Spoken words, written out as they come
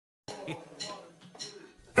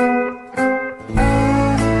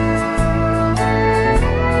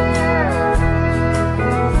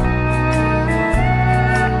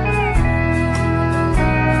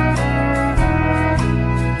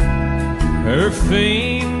Her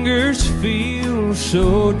fingers feel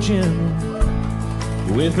so gentle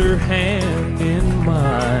with her hand in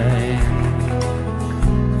mine.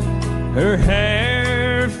 Her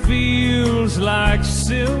hair feels like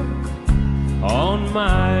silk on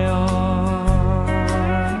my arm.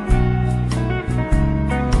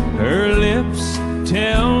 Her lips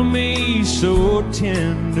tell me so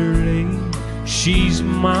tenderly she's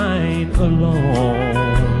mine alone.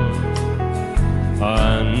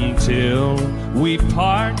 Until we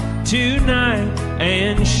part tonight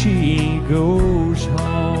and she goes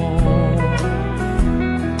home.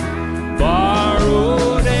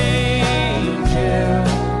 Borrowed angel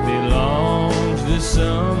belongs to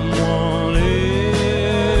someone else.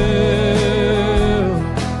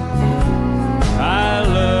 I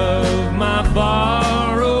love my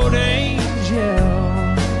borrowed angel,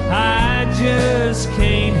 I just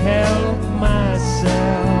can't help myself.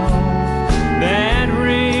 That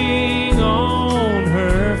ring on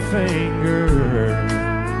her finger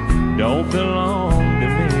don't belong to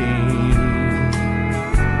me,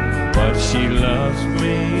 but she loves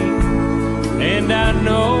me, and I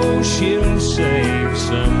know she'll save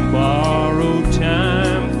some borrowed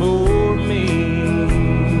time for me.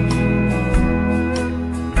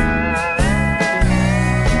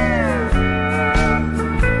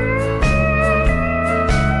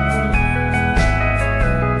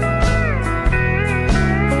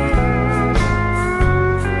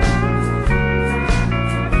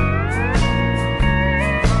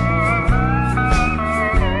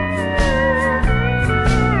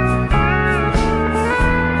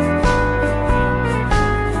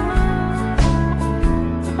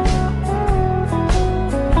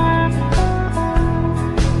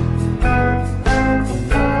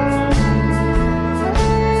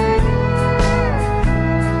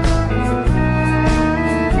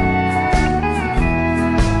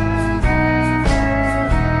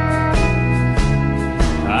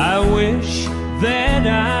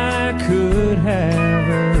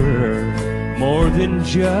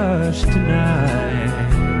 Just tonight,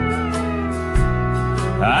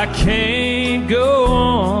 I can't go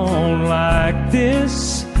on like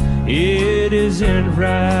this, it isn't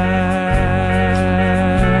right.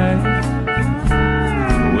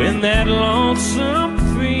 When that lonesome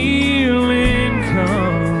feeling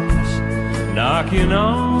comes knocking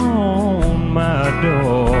on my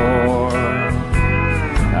door,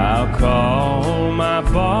 I'll call my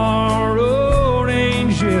borrowed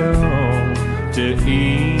angel to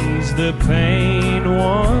ease the pain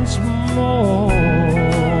once more.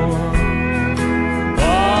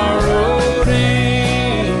 Borrowed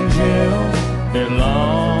angel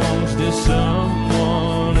belongs to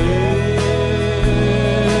someone else.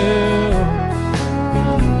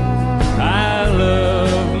 I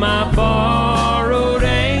love my borrowed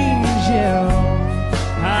angel,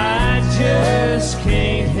 I just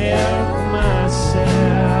can't help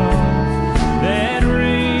myself. That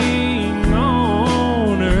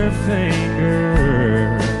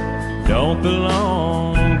finger don't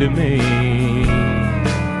belong to me,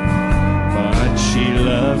 but she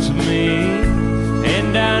loves me,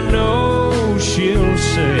 and I know she'll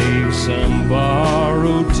save some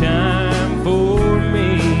borrowed time for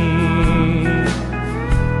me.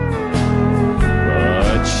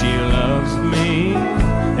 But she loves me,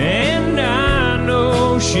 and I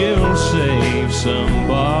know she'll save some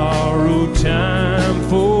borrowed time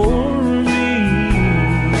for me.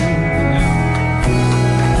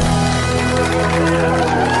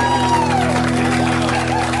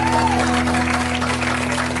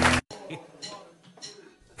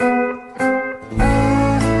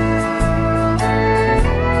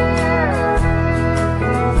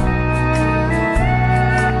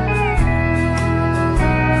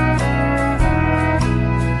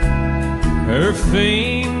 Her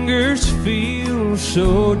fingers feel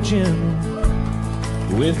so gentle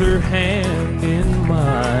with her hand in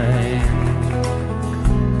mine.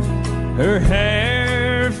 Her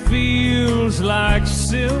hair feels like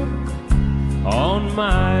silk on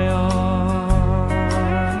my arm.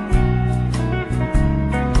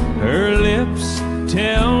 Her lips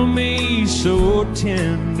tell me so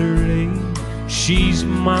tenderly she's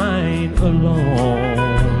mine alone.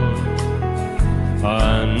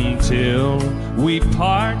 Until we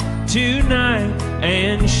part tonight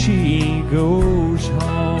and she goes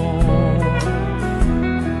home.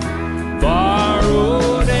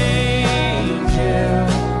 Borrowed angel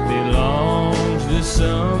belongs to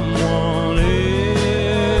someone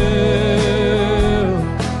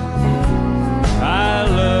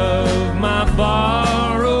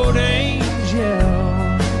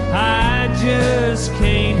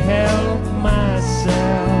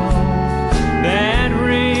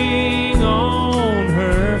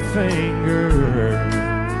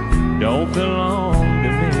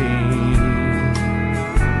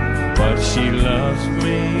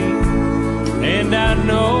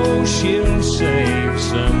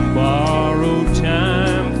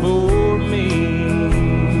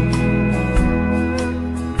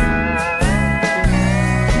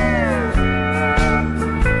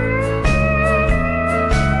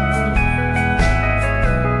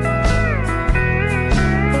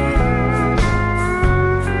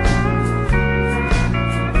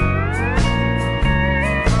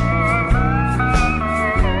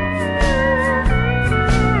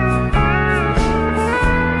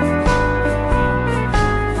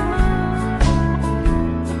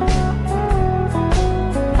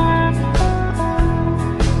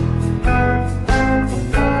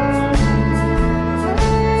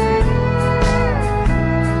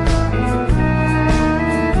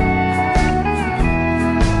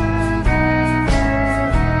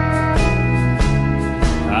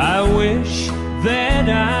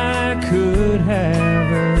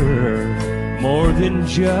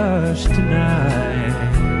just tonight.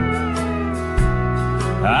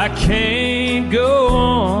 I can't go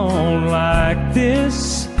on like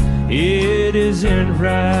this, it isn't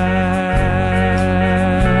right.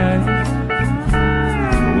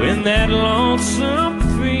 When that lonesome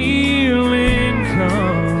feeling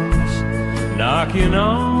comes knocking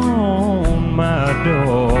on my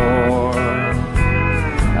door,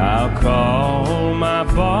 I'll call my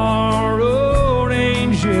borrowed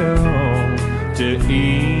angel to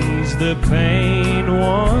ease the pain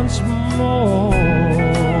once more.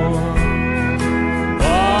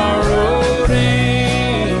 Borrowed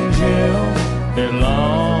angel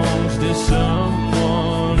belongs to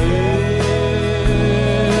someone else.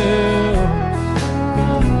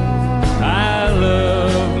 I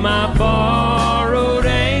love my borrowed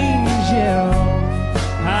angel,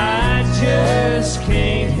 I just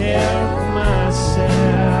can't help myself.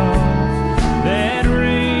 That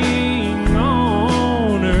ring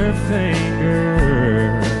on her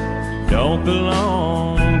finger don't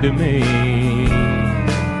belong to me,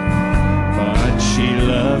 but she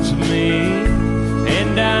loves me,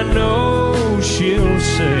 and I know she'll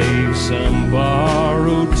save some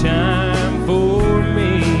borrowed time for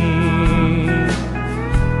me.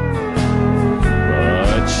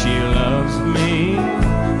 But she loves me,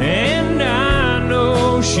 and I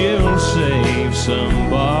know she'll save some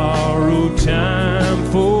borrowed time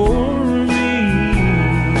for me.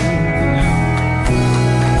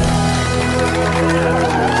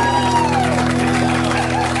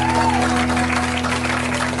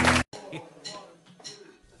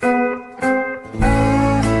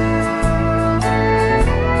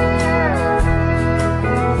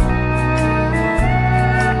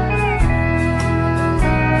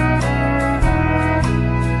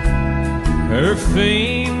 Her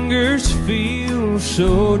fingers feel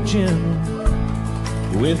so gentle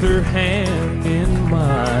with her hand in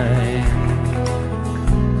mine.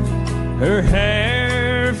 Her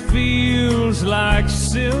hair feels like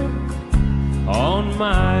silk on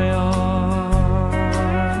my arm.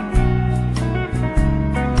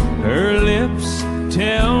 Her lips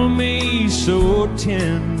tell me so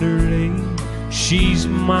tenderly she's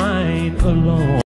mine alone.